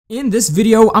In this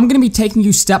video, I'm going to be taking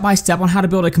you step by step on how to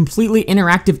build a completely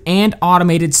interactive and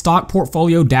automated stock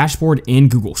portfolio dashboard in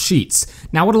Google Sheets.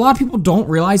 Now, what a lot of people don't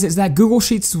realize is that Google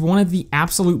Sheets is one of the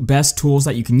absolute best tools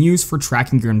that you can use for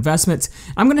tracking your investments.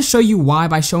 I'm going to show you why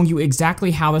by showing you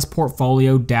exactly how this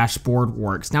portfolio dashboard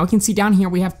works. Now, we can see down here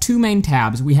we have two main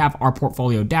tabs. We have our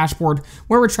portfolio dashboard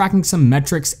where we're tracking some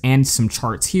metrics and some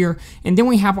charts here, and then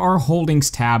we have our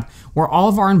holdings tab where all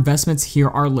of our investments here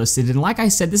are listed. And like I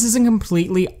said, this is a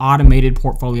completely automated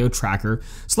portfolio tracker.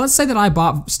 So let's say that I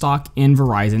bought stock in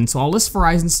Verizon. So I'll list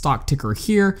Verizon's stock ticker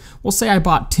here. We'll say I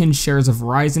bought 10 shares of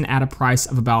Verizon at a price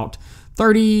of about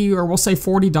 $30 or we'll say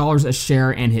 $40 a share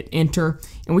and hit enter.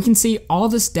 And we can see all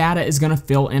of this data is going to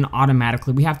fill in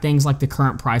automatically. We have things like the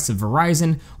current price of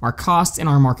Verizon, our costs, and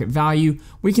our market value.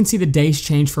 We can see the days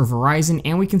change for Verizon,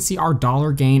 and we can see our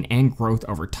dollar gain and growth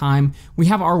over time. We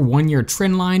have our 1-year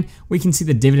trend line. We can see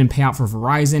the dividend payout for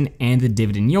Verizon and the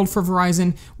dividend yield for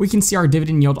Verizon. We can see our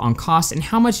dividend yield on cost and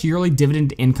how much yearly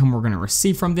dividend income we're going to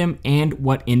receive from them and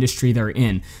what industry they're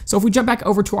in. So if we jump back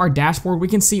over to our dashboard, we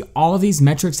can see all of these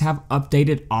metrics have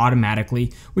updated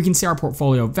automatically. We can see our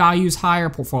portfolio value is higher,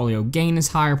 portfolio gain is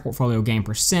higher, portfolio gain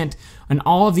percent, and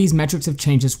all of these metrics have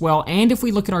changed as well. And if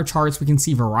we look at our charts, we can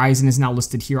see Verizon is now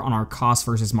listed here on our cost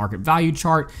versus market value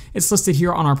chart. It's listed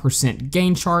here on our percent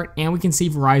gain chart, and we can see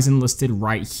Verizon listed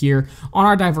right here on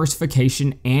our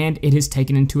diversification, and it is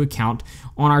taken into account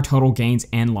on our total gains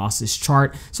and losses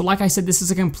chart. So like I said, this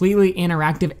is a completely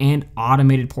interactive and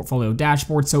automated portfolio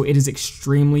dashboard, so it is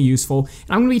extremely useful.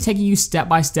 And I'm going to be taking you step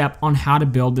by step on how to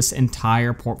build this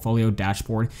entire portfolio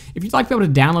dashboard. If you'd like to be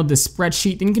able to download this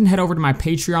spreadsheet, then you can head over to my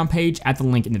Patreon page at the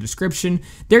link in the description.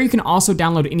 There you can also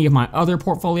download any of my other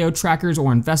portfolio trackers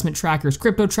or investment trackers,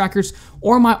 crypto trackers,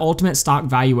 or my ultimate stock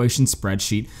valuation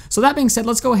spreadsheet. So that being said,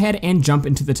 let's go ahead and jump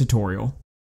into the tutorial.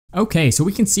 Okay, so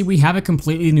we can see we have a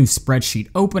completely new spreadsheet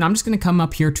open. I'm just going to come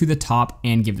up here to the top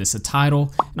and give this a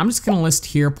title. And I'm just going to list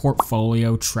here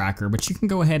portfolio tracker, but you can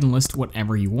go ahead and list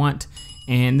whatever you want.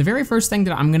 And the very first thing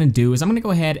that I'm going to do is I'm going to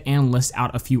go ahead and list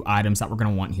out a few items that we're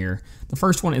going to want here. The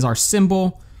first one is our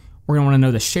symbol. We're going to want to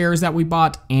know the shares that we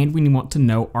bought, and we want to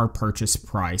know our purchase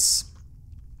price.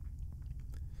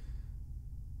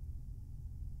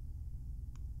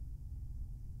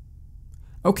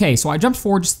 Okay, so I jumped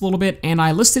forward just a little bit and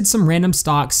I listed some random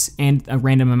stocks and a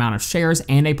random amount of shares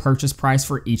and a purchase price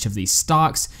for each of these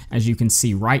stocks, as you can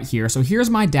see right here. So here's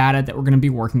my data that we're going to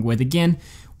be working with. Again,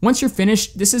 once you're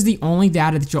finished, this is the only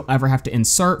data that you'll ever have to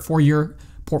insert for your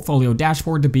portfolio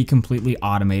dashboard to be completely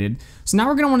automated. So now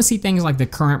we're going to want to see things like the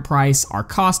current price, our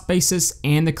cost basis,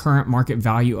 and the current market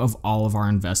value of all of our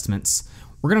investments.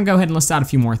 We're going to go ahead and list out a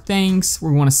few more things.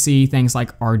 We want to see things like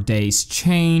our days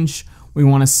change. We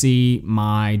want to see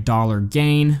my dollar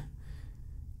gain,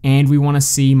 and we want to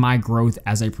see my growth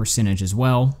as a percentage as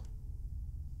well.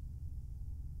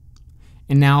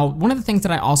 And now one of the things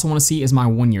that I also want to see is my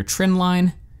 1-year trend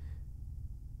line.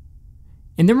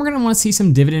 And then we're going to want to see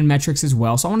some dividend metrics as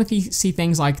well. So I want to see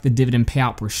things like the dividend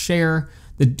payout per share,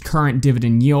 the current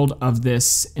dividend yield of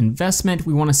this investment.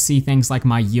 We want to see things like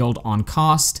my yield on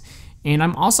cost. And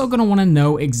I'm also going to want to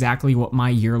know exactly what my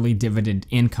yearly dividend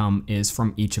income is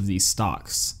from each of these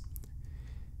stocks.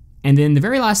 And then the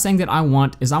very last thing that I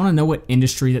want is I want to know what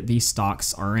industry that these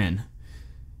stocks are in.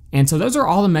 And so those are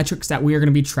all the metrics that we are going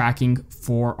to be tracking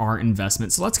for our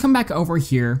investment. So let's come back over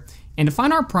here. And to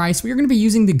find our price, we are going to be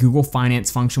using the Google Finance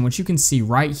function, which you can see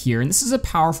right here. And this is a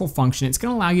powerful function. It's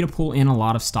going to allow you to pull in a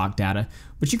lot of stock data.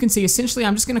 But you can see essentially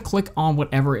I'm just going to click on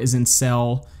whatever is in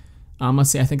cell.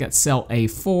 Let's see, I think that's cell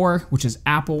A4, which is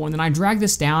Apple, and then I drag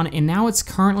this down, and now it's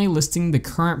currently listing the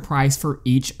current price for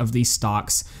each of these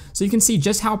stocks. So you can see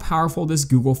just how powerful this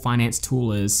Google Finance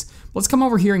tool is. Let's come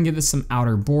over here and give this some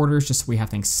outer borders just so we have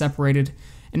things separated.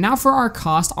 And now for our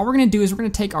cost, all we're going to do is we're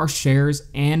going to take our shares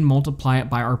and multiply it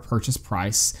by our purchase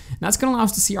price. And that's going to allow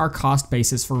us to see our cost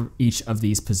basis for each of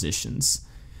these positions.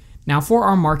 Now for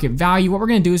our market value, what we're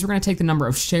going to do is we're going to take the number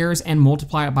of shares and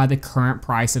multiply it by the current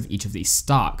price of each of these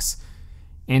stocks.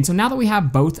 And so now that we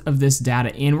have both of this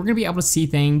data in, we're going to be able to see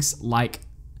things like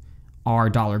our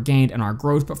dollar gained and our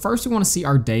growth. But first we want to see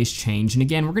our days change. And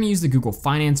again, we're going to use the Google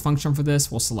Finance function for this.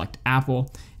 We'll select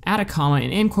Apple, add a comma,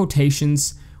 and in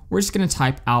quotations, we're just going to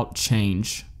type out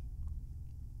change.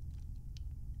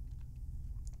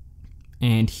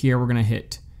 And here we're going to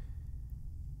hit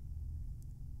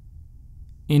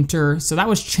enter. So that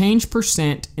was change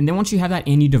percent, and then once you have that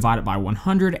in, you divide it by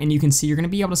 100, and you can see you're going to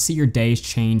be able to see your days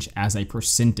change as a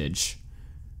percentage.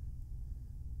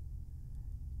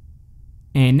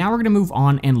 And now we're going to move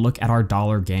on and look at our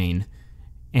dollar gain.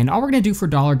 And all we're going to do for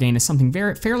dollar gain is something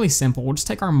fairly simple. We'll just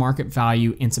take our market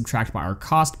value and subtract by our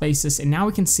cost basis, and now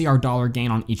we can see our dollar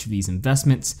gain on each of these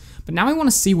investments. But now we want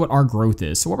to see what our growth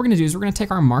is. So what we're going to do is we're going to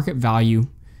take our market value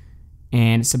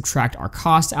and subtract our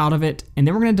cost out of it, and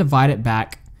then we're going to divide it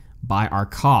back by our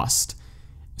cost.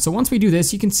 So once we do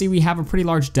this, you can see we have a pretty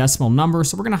large decimal number,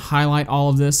 so we're going to highlight all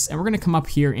of this, and we're going to come up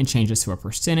here and change this to a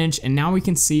percentage, and now we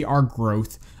can see our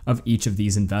growth of each of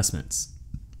these investments.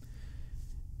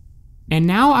 And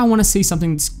now I want to see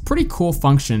something that's a pretty cool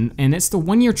function, and it's the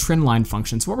 1-year trend line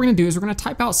function. So what we're going to do is we're going to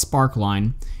type out sparkline,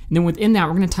 and then within that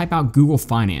we're going to type out Google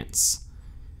Finance.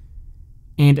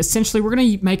 And essentially we're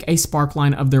going to make a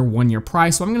sparkline of their 1-year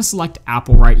price. So I'm going to select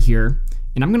Apple right here,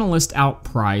 and I'm going to list out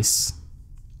price.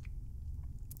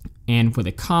 And with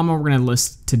a comma, we're going to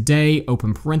list today,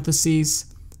 open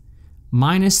parentheses,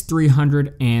 minus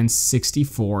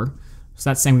 364. So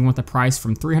that's saying we want the price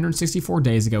from 364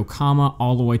 days ago, comma,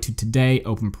 all the way to today,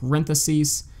 open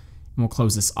parentheses, and we'll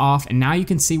close this off. And now you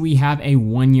can see we have a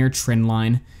 1-year trend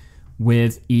line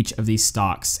with each of these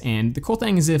stocks. And the cool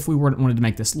thing is if we wanted to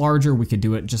make this larger, we could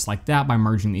do it just like that by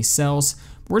merging these cells.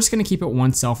 We're just going to keep it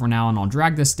one cell for now, and I'll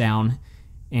drag this down.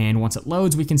 And once it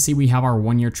loads, we can see we have our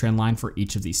 1-year trend line for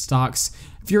each of these stocks.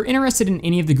 If you're interested in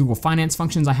any of the Google Finance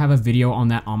functions, I have a video on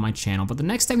that on my channel. But the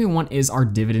next thing we want is our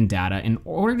dividend data. In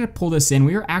order to pull this in,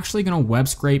 we are actually going to web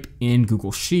scrape in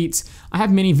Google Sheets. I have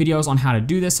many videos on how to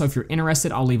do this, so if you're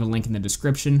interested, I'll leave a link in the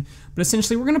description. But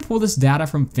essentially, we're going to pull this data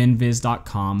from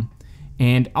finviz.com.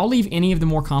 And I'll leave any of the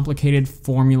more complicated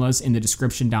formulas in the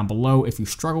description down below if you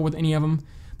struggle with any of them.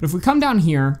 But if we come down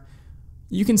here,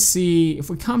 you can see, if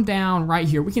we come down right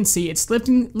here, we can see it's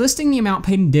listing the amount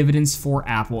paid in dividends for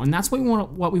Apple, and that's what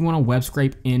we want to web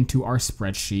scrape into our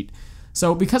spreadsheet.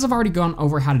 So because I've already gone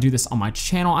over how to do this on my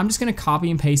channel, I'm just going to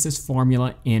copy and paste this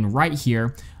formula in right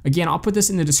here. Again, I'll put this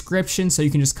in the description so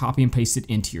you can just copy and paste it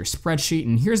into your spreadsheet,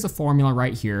 and here's the formula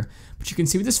right here. But you can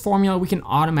see with this formula, we can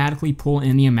automatically pull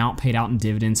in the amount paid out in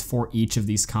dividends for each of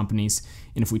these companies.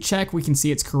 And if we check, we can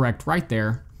see it's correct right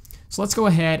there. So let's go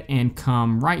ahead and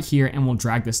come right here, and we'll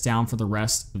drag this down for the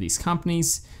rest of these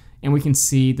companies, and we can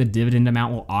see the dividend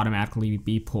amount will automatically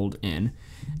be pulled in.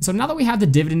 So now that we have the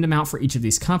dividend amount for each of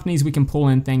these companies, we can pull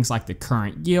in things like the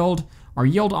current yield, our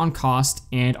yield on cost,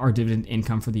 and our dividend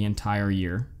income for the entire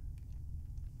year.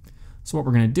 So what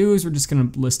we're going to do is we're just going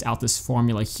to list out this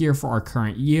formula here for our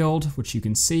current yield, which you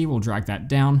can see, we'll drag that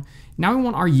down. Now we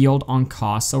want our yield on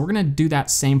cost, so we're going to do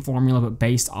that same formula but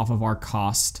based off of our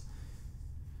cost.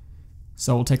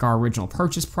 So we'll take our original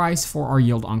purchase price for our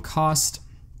yield on cost,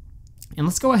 and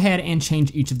let's go ahead and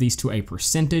change each of these to a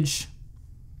percentage.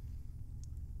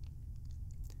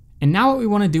 And now what we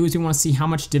want to do is we want to see how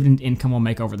much dividend income we'll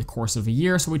make over the course of a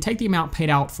year. So we take the amount paid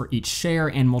out for each share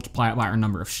and multiply it by our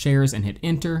number of shares and hit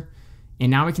enter. And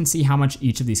now we can see how much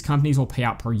each of these companies will pay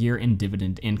out per year in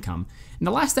dividend income. And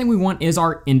the last thing we want is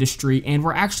our industry, and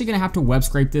we're actually going to have to web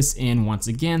scrape this in once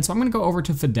again. So I'm going to go over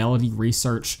to Fidelity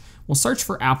Research. We'll search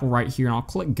for Apple right here, and I'll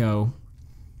click go.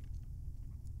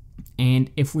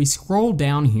 And if we scroll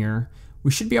down here,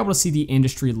 we should be able to see the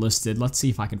industry listed. Let's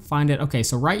see if I can find it. Okay,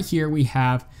 so right here we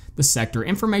have the sector,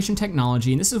 information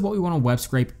technology, and this is what we want to web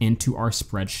scrape into our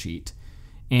spreadsheet.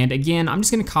 And again, I'm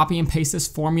just going to copy and paste this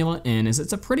formula in, as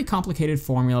it's a pretty complicated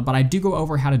formula, but I do go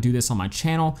over how to do this on my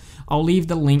channel. I'll leave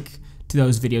the link to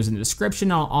those videos in the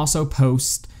description. I'll also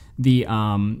post the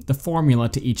formula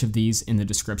to each of these in the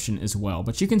description as well.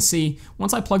 But you can see,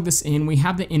 once I plug this in, we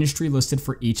have the industry listed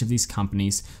for each of these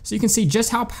companies. So you can see just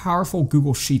how powerful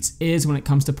Google Sheets is when it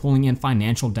comes to pulling in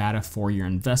financial data for your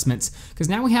investments, because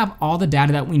now we have all the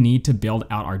data that we need to build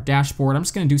out our dashboard. I'm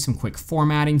just going to do some quick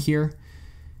formatting here.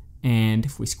 And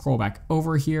if we scroll back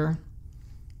over here,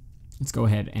 let's go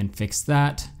ahead and fix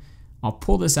that. I'll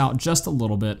pull this out just a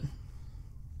little bit.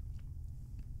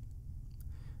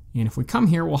 And if we come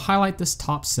here, we'll highlight this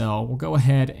top cell. We'll go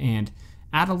ahead and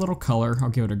add a little color. I'll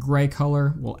give it a gray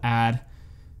color. We'll add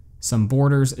some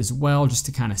borders as well, just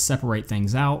to kind of separate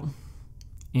things out.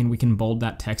 And we can bold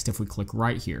that text if we click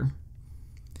right here.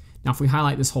 Now, if we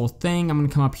highlight this whole thing, I'm going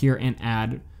to come up here and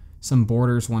add some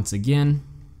borders once again.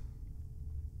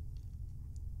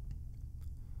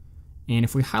 And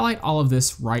if we highlight all of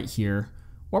this right here,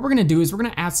 what we're going to do is we're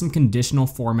going to add some conditional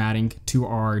formatting to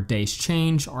our days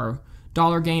change, our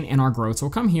dollar gain, and our growth. So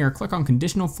we'll come here, click on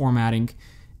conditional formatting,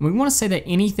 and we want to say that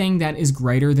anything that is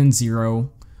greater than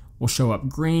 0 will show up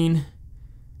green. And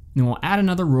then we'll add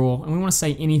another rule, and we want to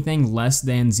say anything less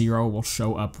than 0 will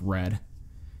show up red.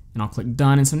 And I'll click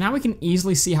done. And so now we can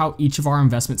easily see how each of our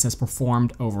investments has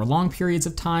performed over long periods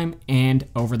of time and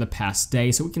over the past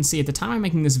day. So we can see at the time I'm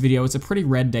making this video, it's a pretty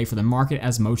red day for the market,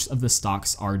 as most of the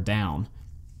stocks are down.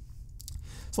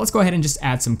 So let's go ahead and just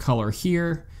add some color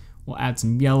here. We'll add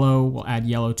some yellow. We'll add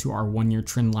yellow to our 1-year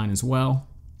trend line as well.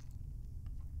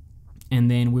 And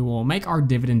then we will make our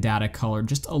dividend data color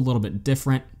just a little bit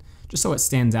different, just so it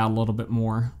stands out a little bit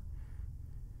more.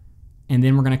 And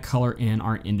then we're going to color in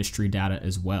our industry data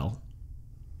as well.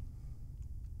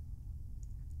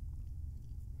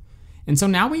 And so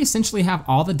now we essentially have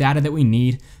all the data that we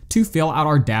need to fill out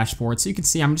our dashboard. So you can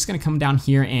see I'm just going to come down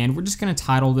here and we're just going to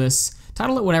title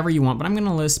it whatever you want, but I'm going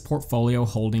to list portfolio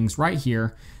holdings right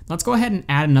here. Let's go ahead and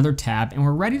add another tab and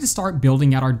we're ready to start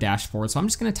building out our dashboard. So I'm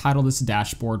just going to title this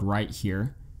dashboard right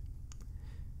here.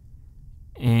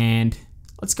 And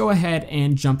let's go ahead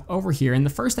and jump over here. And the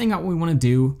first thing that we want to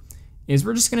do is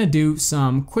we're just going to do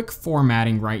some quick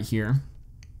formatting right here.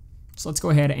 So let's go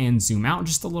ahead and zoom out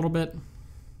just a little bit.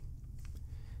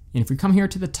 And if we come here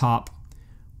to the top,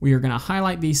 we are going to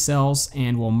highlight these cells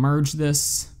and we'll merge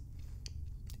this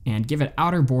and give it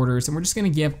outer borders. And we're just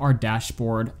going to give our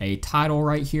dashboard a title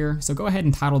right here. So go ahead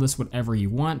and title this whatever you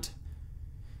want.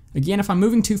 Again, if I'm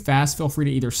moving too fast, feel free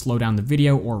to either slow down the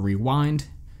video or rewind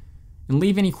and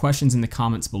leave any questions in the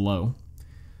comments below.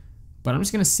 But I'm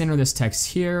just going to center this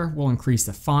text here. We'll increase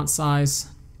the font size,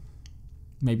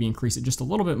 maybe increase it just a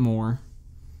little bit more.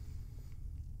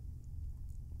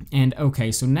 And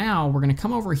okay, so now we're going to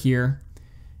come over here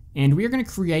and we are going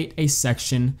to create a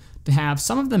section to have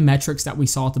some of the metrics that we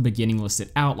saw at the beginning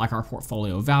listed out, like our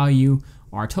portfolio value,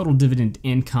 our total dividend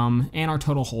income, and our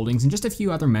total holdings, and just a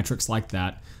few other metrics like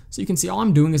that. So you can see all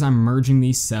I'm doing is I'm merging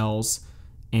these cells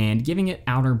and giving it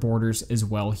outer borders as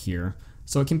well here.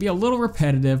 So it can be a little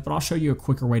repetitive, but I'll show you a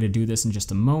quicker way to do this in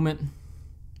just a moment.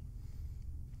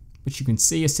 But you can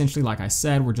see essentially, like I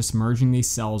said, we're just merging these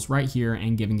cells right here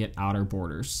and giving it outer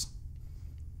borders.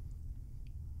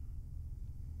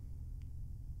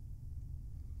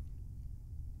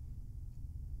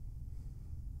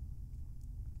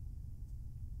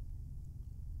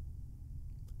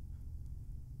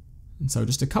 And so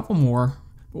just a couple more.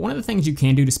 But one of the things you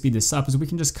can do to speed this up is we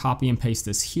can just copy and paste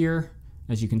this here,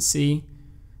 as you can see.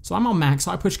 So I'm on Mac,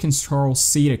 so I push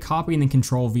Control-C to copy and then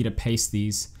Control-V to paste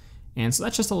these. And so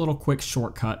that's just a little quick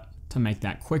shortcut to make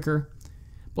that quicker.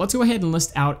 But let's go ahead and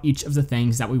list out each of the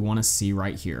things that we want to see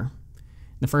right here.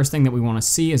 The first thing that we want to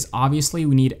see is obviously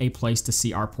we need a place to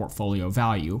see our portfolio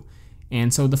value.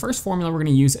 And so the first formula we're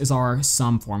going to use is our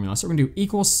sum formula. So we're going to do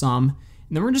equals sum,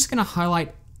 and then we're just going to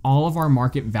highlight all of our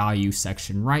market value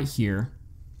section right here.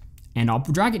 And I'll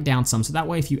drag it down some, so that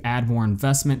way if you add more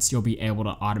investments, you'll be able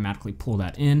to automatically pull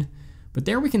that in. But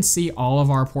there we can see all of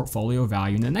our portfolio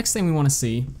value. And the next thing we want to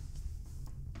see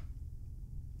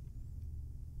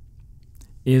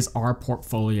is our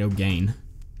portfolio gain.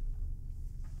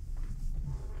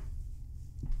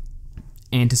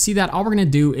 And to see that, all we're going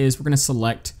to do is we're going to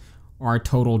select our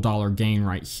total dollar gain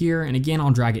right here. And again,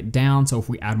 I'll drag it down, so if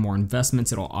we add more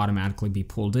investments, it'll automatically be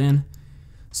pulled in.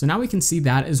 So now we can see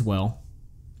that as well.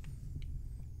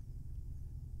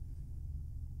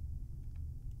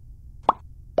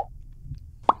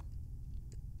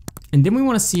 And then we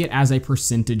want to see it as a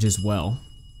percentage as well.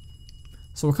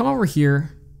 So we'll come over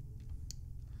here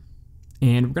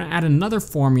and we're going to add another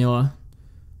formula.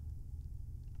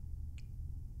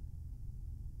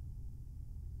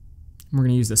 We're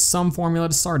going to use the sum formula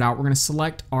to start out. We're going to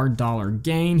select our dollar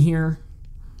gain here.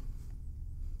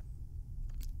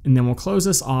 And then we'll close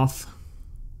this off.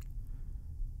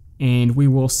 And we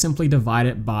will simply divide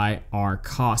it by our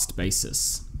cost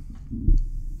basis.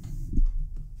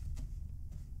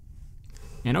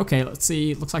 And okay, let's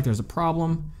see, it looks like there's a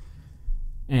problem.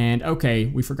 And okay,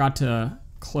 we forgot to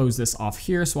close this off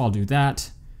here, so I'll do that.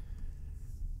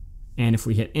 And if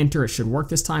we hit enter, it should work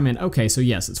this time. And okay, so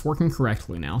yes, it's working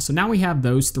correctly now. So now we have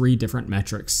those three different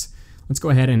metrics. Let's go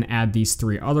ahead and add these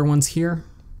three other ones here.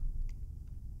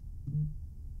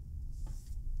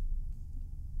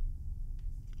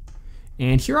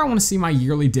 And here I want to see my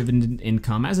yearly dividend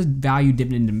income. As a value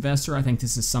dividend investor, I think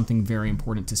this is something very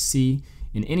important to see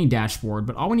in any dashboard,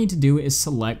 but all we need to do is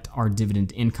select our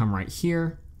dividend income right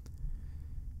here.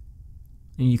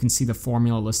 And you can see the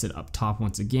formula listed up top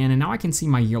once again. And now I can see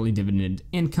my yearly dividend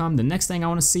income. The next thing I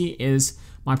want to see is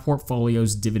my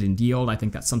portfolio's dividend yield. I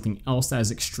think that's something else that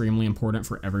is extremely important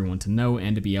for everyone to know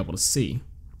and to be able to see.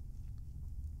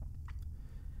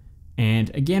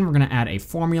 And again, we're going to add a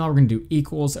formula. We're going to do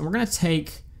equals, and we're going to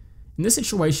take, in this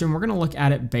situation, we're going to look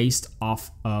at it based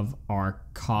off of our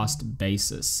cost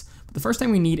basis. But the first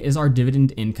thing we need is our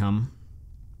dividend income.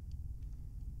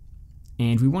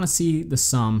 And we want to see the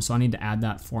sum, so I need to add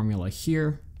that formula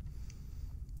here.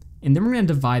 And then we're going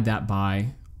to divide that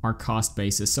by our cost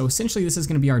basis. So essentially this is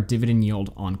going to be our dividend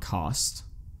yield on cost.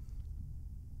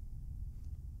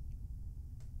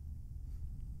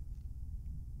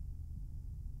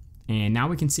 And now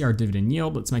we can see our dividend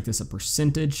yield. Let's make this a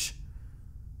percentage.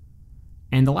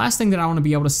 And the last thing that I want to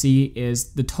be able to see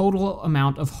is the total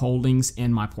amount of holdings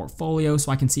in my portfolio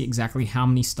so I can see exactly how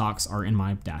many stocks are in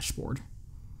my dashboard.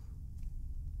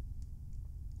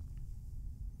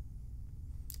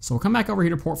 So we'll come back over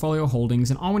here to portfolio holdings,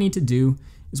 and all we need to do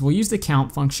is we'll use the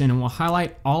count function and we'll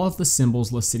highlight all of the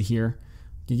symbols listed here.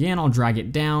 Again, I'll drag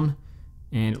it down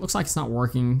and it looks like it's not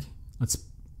working. Let's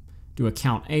do a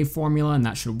count A formula and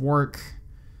that should work.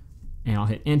 And I'll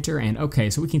hit enter and okay,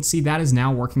 so we can see that is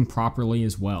now working properly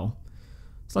as well.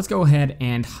 So let's go ahead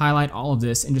and highlight all of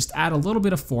this and just add a little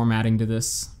bit of formatting to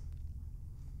this.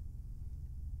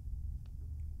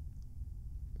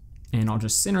 And I'll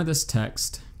just center this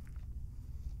text.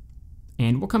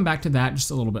 And we'll come back to that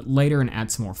just a little bit later and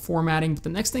add some more formatting. But the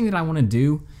next thing that I want to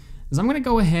do is I'm going to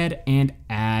go ahead and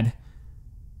add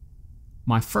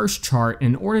my first chart.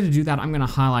 And in order to do that, I'm going to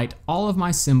highlight all of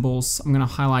my symbols. I'm going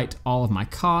to highlight all of my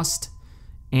cost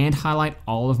and highlight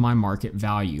all of my market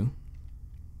value.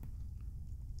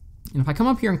 And if I come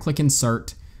up here and click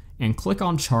insert and click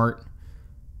on chart,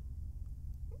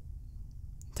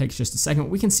 takes just a second,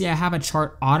 we can see I have a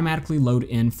chart automatically load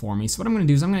in for me. So what I'm going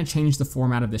to do is I'm going to change the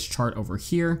format of this chart over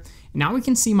here. And now we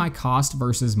can see my cost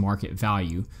versus market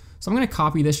value. So I'm going to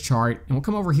copy this chart and we'll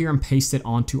come over here and paste it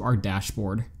onto our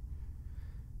dashboard.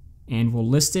 And we'll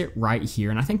list it right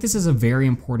here. And I think this is a very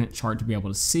important chart to be able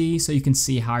to see so you can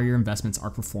see how your investments are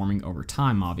performing over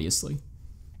time, obviously.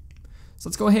 So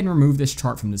let's go ahead and remove this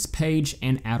chart from this page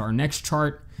and add our next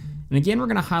chart. And again, we're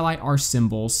going to highlight our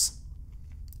symbols.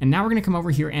 And now we're going to come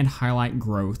over here and highlight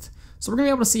growth. So we're going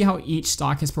to be able to see how each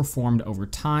stock has performed over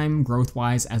time,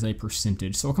 growth-wise as a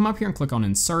percentage. So we'll come up here and click on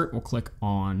insert. We'll click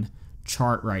on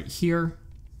chart right here.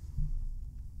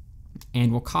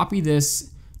 And we'll copy this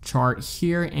chart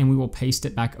here and we will paste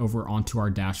it back over onto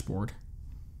our dashboard.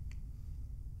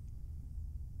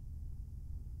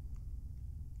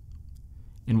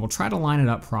 And we'll try to line it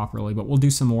up properly, but we'll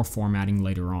do some more formatting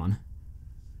later on.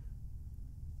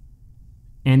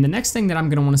 And the next thing that I'm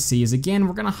going to want to see is, again,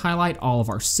 we're going to highlight all of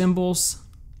our symbols.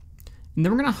 And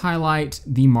then we're going to highlight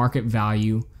the market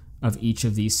value of each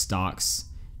of these stocks.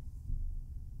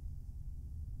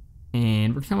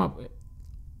 And we're going to come up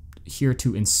here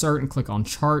to insert and click on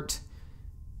chart.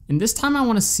 And this time I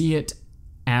want to see it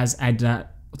as a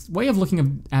way of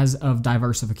looking of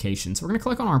diversification. So we're going to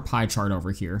click on our pie chart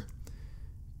over here.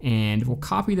 And we'll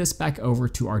copy this back over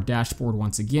to our dashboard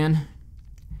once again.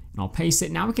 And I'll paste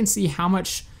it. Now we can see how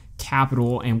much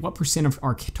capital and what percent of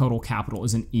our total capital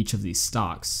is in each of these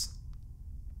stocks.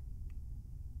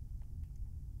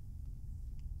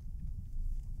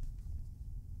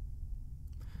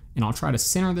 And I'll try to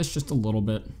center this just a little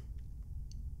bit.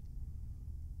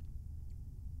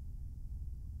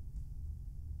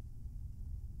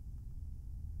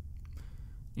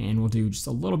 And we'll do just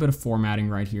a little bit of formatting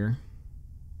right here.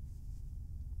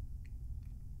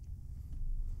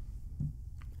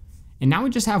 And now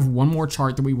we just have one more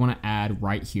chart that we want to add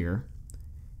right here.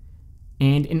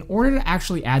 And in order to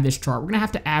actually add this chart, we're going to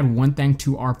have to add one thing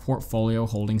to our portfolio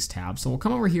holdings tab. So we'll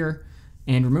come over here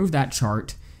and remove that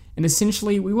chart. And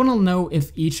essentially, we want to know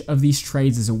if each of these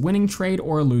trades is a winning trade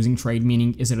or a losing trade,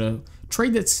 meaning is it a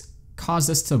trade that's caused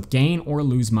us to gain or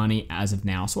lose money as of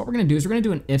now. So what we're going to do is we're going to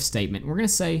do an if statement. We're going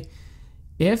to say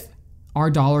if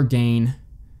our dollar gain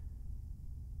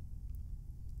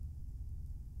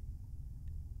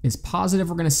is positive,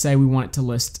 we're going to say we want it to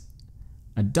list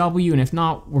a W, and if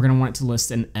not, we're going to want it to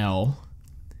list an L.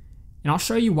 And I'll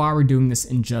show you why we're doing this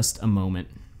in just a moment.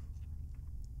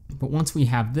 But once we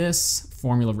have this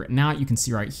formula written out, you can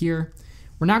see right here,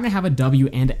 we're now going to have a W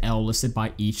and an L listed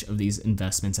by each of these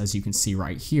investments, as you can see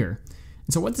right here.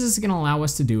 And so what this is going to allow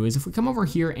us to do is if we come over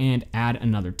here and add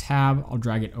another tab, I'll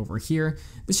drag it over here.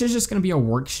 This is just going to be a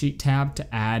worksheet tab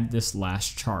to add this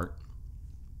last chart.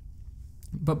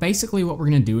 But basically what we're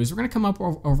going to do is we're going to come up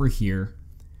over here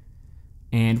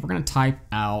and we're going to type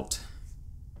out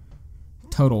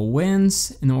total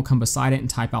wins, and then we'll come beside it and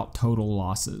type out total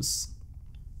losses.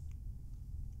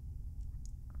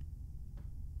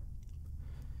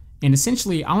 And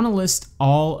essentially I want to list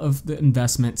all of the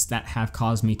investments that have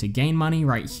caused me to gain money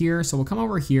right here. So we'll come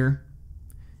over here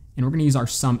and we're going to use our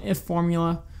sum if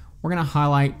formula. We're going to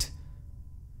highlight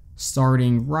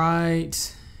starting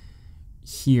right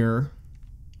here.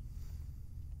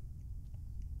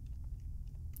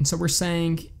 And so we're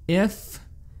saying if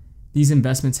these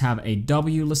investments have a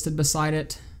W listed beside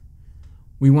it,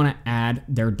 we want to add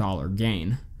their dollar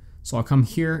gain. So I'll come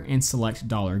here and select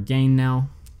dollar gain now.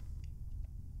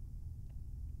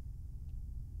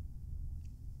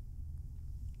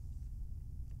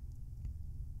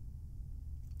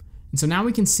 And so now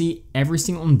we can see every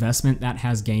single investment that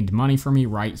has gained money for me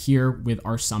right here with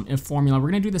our sum if formula.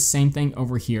 We're going to do the same thing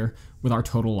over here with our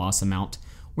total loss amount.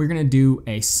 We're going to do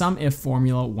a sum if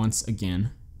formula once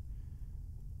again.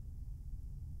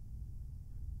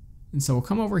 And so we'll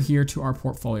come over here to our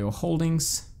portfolio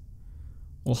holdings.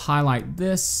 We'll highlight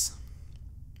this.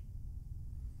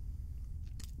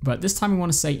 But this time we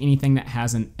want to say anything that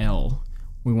has an L.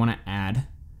 We want to add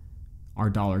our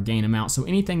dollar gain amount. So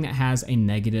anything that has a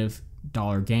negative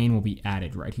dollar gain will be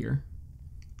added right here.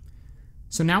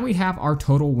 So now we have our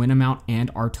total win amount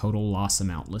and our total loss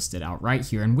amount listed out right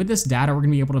here. And with this data, we're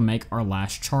going to be able to make our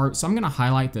last chart. So I'm going to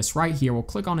highlight this right here. We'll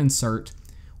click on insert.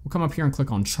 We'll come up here and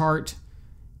click on chart.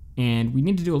 And we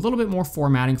need to do a little bit more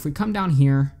formatting. If we come down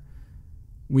here,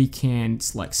 we can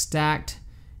select stacked.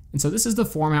 And so this is the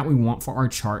format we want for our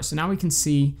chart. So now we can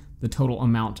see the total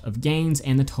amount of gains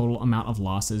and the total amount of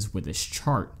losses with this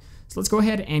chart. So let's go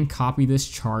ahead and copy this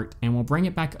chart and we'll bring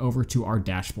it back over to our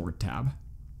dashboard tab.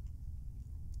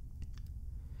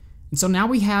 And so now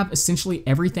we have essentially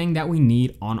everything that we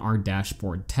need on our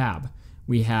dashboard tab.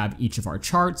 We have each of our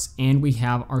charts and we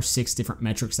have our 6 different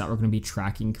metrics that we're going to be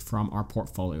tracking from our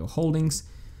portfolio holdings.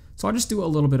 So I'll just do a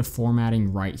little bit of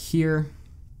formatting right here.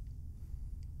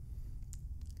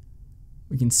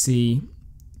 We can see,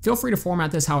 feel free to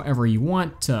format this however you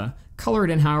want, to color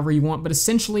it in however you want, but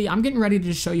essentially I'm getting ready to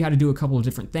just show you how to do a couple of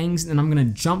different things, and I'm going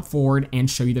to jump forward and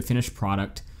show you the finished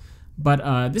product.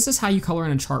 But this is how you color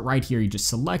in a chart right here. You just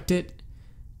select it,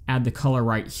 add the color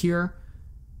right here,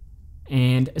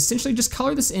 and essentially just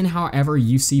color this in however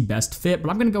you see best fit, but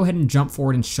I'm going to go ahead and jump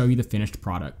forward and show you the finished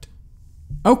product.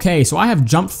 Okay, so I have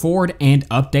jumped forward and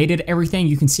updated everything.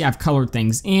 You can see I've colored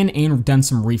things in and done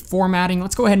some reformatting.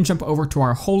 Let's go ahead and jump over to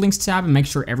our holdings tab and make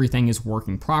sure everything is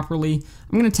working properly.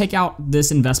 I'm going to take out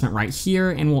this investment right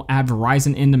here and we'll add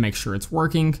Verizon in to make sure it's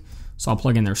working. So I'll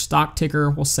plug in their stock ticker.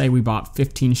 We'll say we bought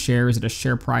 15 shares at a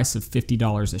share price of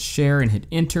 $50 a share and hit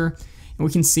enter. And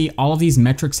we can see all of these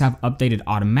metrics have updated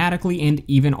automatically, and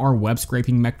even our web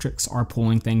scraping metrics are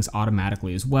pulling things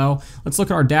automatically as well. Let's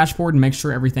look at our dashboard and make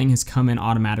sure everything has come in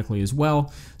automatically as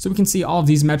well. So we can see all of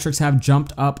these metrics have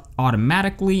jumped up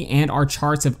automatically, and our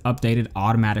charts have updated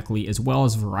automatically as well,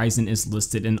 as Verizon is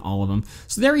listed in all of them.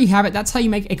 So there you have it. That's how you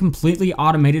make a completely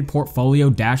automated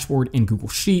portfolio dashboard in Google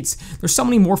Sheets. There's so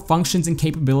many more functions and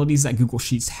capabilities that Google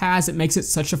Sheets has. It makes it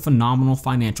such a phenomenal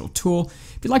financial tool.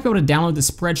 If you'd like to be able to download the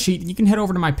spreadsheet, you can head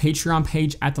over to my Patreon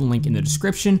page at the link in the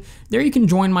description. There you can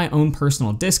join my own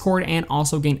personal Discord and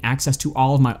also gain access to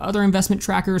all of my other investment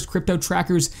trackers, crypto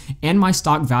trackers, and my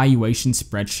stock valuation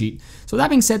spreadsheet. So that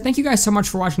being said, thank you guys so much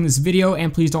for watching this video,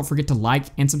 and please don't forget to like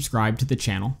and subscribe to the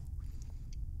channel.